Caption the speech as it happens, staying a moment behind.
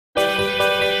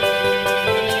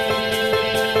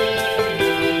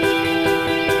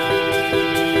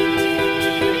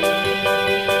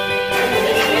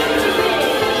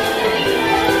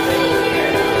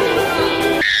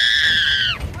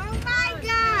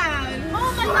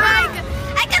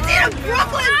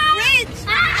Brooklyn Bridge!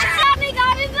 Something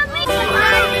got into me!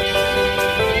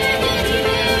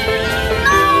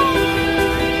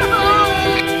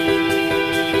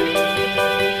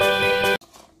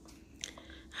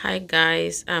 Hi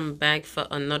guys, I'm back for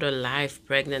another live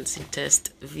pregnancy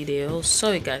test video.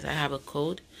 Sorry guys, I have a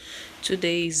cold.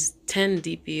 Today is 10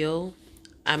 DPO.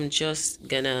 I'm just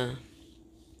gonna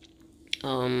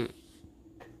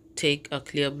take a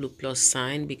clear blue plus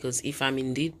sign, because if I'm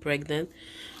indeed pregnant,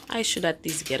 I should at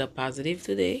least get a positive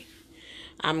today.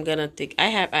 I'm gonna take,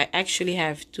 I actually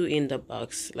have two in the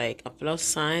box, like a plus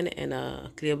sign and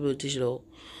a clear blue digital,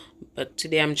 but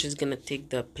today I'm just gonna take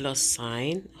the plus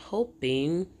sign,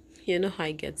 hoping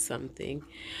I get something.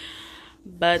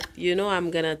 But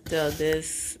I'm gonna tell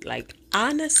this, like,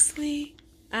 honestly,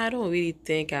 I don't really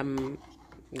think I'm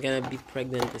gonna be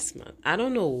pregnant this month. I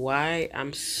don't know why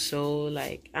I'm so,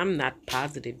 like, I'm not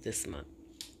positive this month.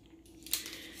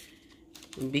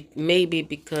 Maybe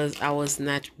because I was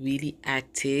not really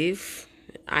active.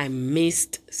 I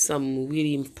missed some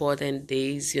really important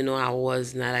days. I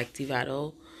was not active at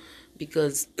all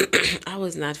because I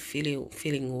was not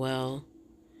feeling well.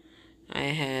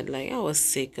 I was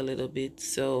sick a little bit,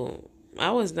 so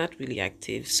I was not really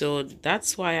active. So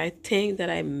that's why I think that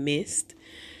I missed,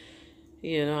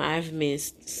 I've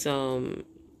missed some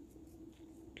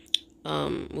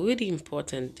really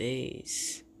important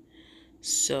days.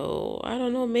 So I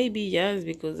don't know, maybe yes,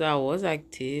 because I was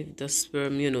active, the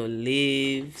sperm,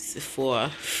 lives for a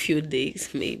few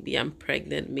days. Maybe I'm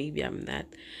pregnant, maybe I'm not.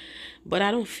 But I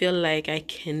don't feel like I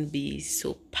can be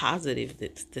so positive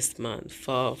this month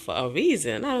for a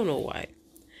reason. I don't know why.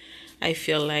 I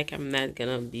feel like I'm not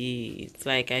gonna be, it's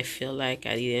like I feel like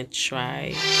I didn't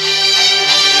try.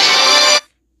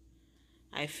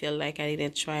 I feel like I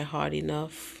didn't try hard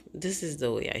enough. This is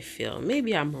the way I feel.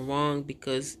 Maybe I'm wrong,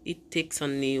 because it takes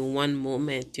only one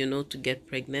moment, to get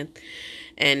pregnant.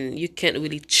 And you can't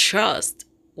really trust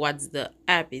what the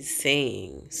app is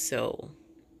saying. So,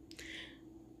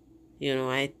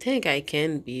 I think I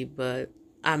can be, but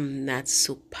I'm not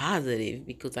so positive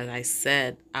because, as I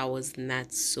said, I was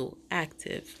not so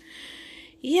active.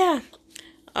 Yeah.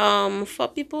 For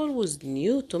people who's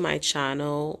new to my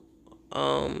channel,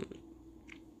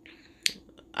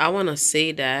 I want to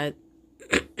say that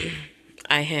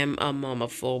I am a mom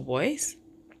of 4 boys.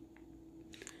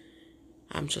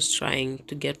 I'm just trying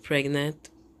to get pregnant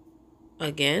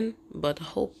again, but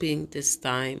hoping this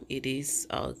time it is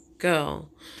a girl.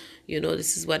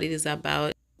 This is what it is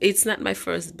about. It's not my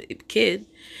first kid.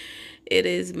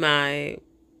 It's gonna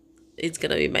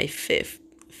be my fifth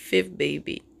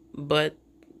baby, but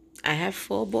I have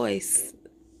 4 boys.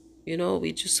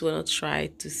 We just want to try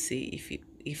to see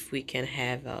if we can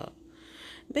have a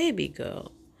baby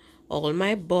girl. All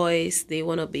my boys, they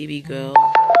want a baby girl.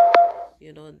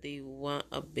 They want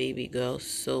a baby girl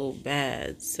so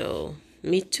bad. So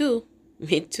me too.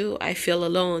 Me too. I feel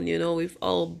alone, with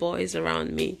all boys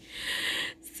around me.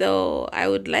 So I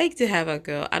would like to have a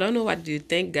girl. I don't know, what do you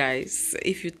think, guys?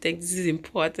 If you think this is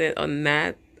important or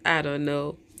not, I don't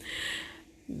know.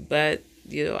 But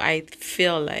I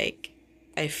feel like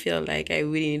I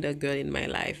really need a girl in my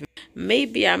life.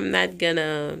 Maybe I'm not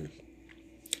gonna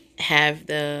have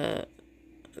the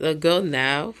girl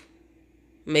now.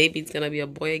 Maybe it's gonna be a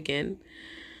boy again.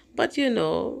 But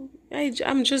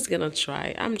I'm just gonna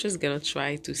try. I'm just gonna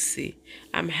try to see.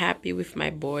 I'm happy with my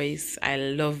boys. I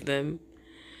love them.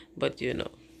 But I'm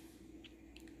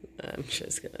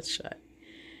just gonna try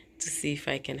to see if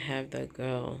I can have the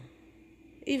girl.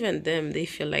 Even them, they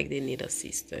feel like they need a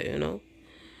sister.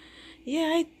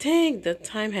 Yeah, I think the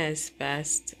time has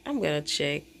passed. I'm gonna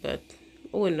check, but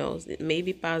who knows? It may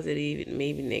be positive, it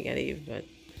may be negative, but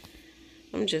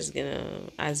I'm just gonna,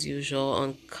 as usual,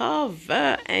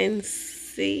 uncover and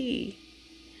see.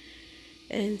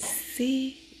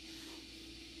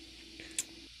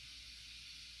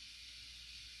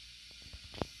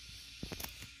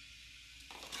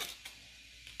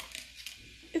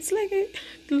 It's like it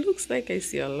looks like I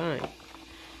see a line.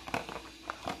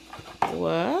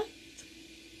 What?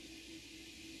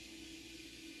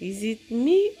 Is it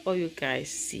me or you guys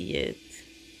see it?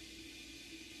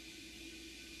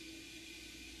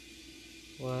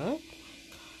 What?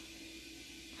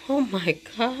 Oh my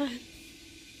God.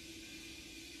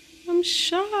 I'm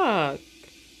shocked.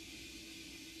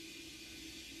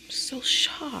 I'm so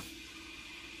shocked.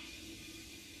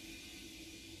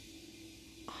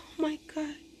 Oh my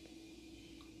God.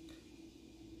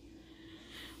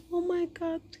 Oh my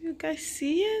God. Do you guys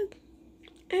see it?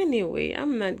 Anyway,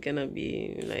 I'm not gonna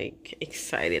be like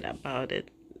excited about it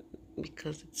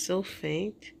because it's so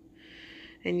faint.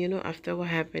 And you know, after what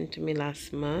happened to me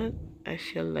last month, I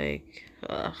feel like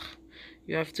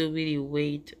you have to really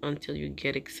wait until you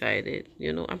get excited.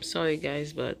 You know, I'm sorry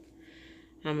guys, but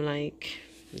I'm like,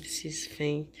 this is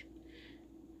faint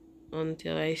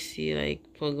until I see like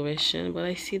progression. But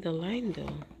I see the line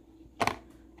though.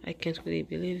 I can't really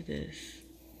believe this.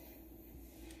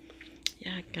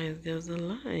 Yeah, guys, there's a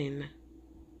line.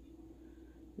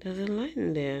 There's a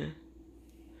line there.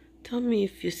 Tell me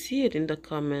if you see it in the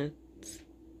comments.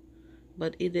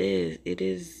 But it is there.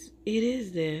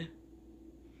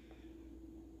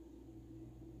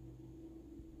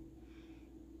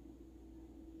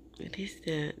 It is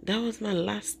there. That was my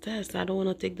last test. I don't want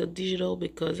to take the digital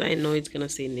because I know it's gonna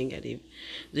say negative.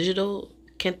 Digital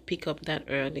can't pick up that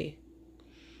early.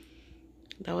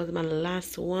 That was my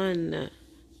last one.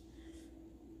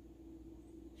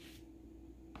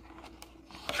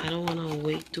 I don't want to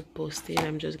wait to post it.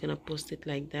 I'm just gonna post it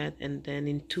like that, and then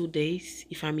in 2 days,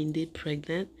 if I'm indeed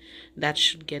pregnant, that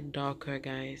should get darker,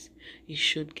 guys. It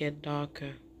should get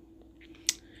darker.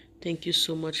 Thank you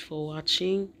so much for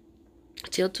watching.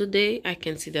 Till today, I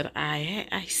can see that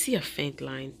I see a faint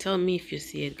line. Tell me if you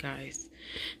see it, guys.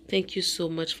 Thank you so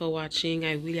much for watching.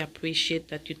 I really appreciate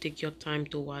that you take your time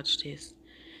to watch this.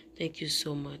 Thank you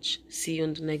so much. See you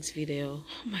in the next video.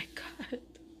 Oh my God.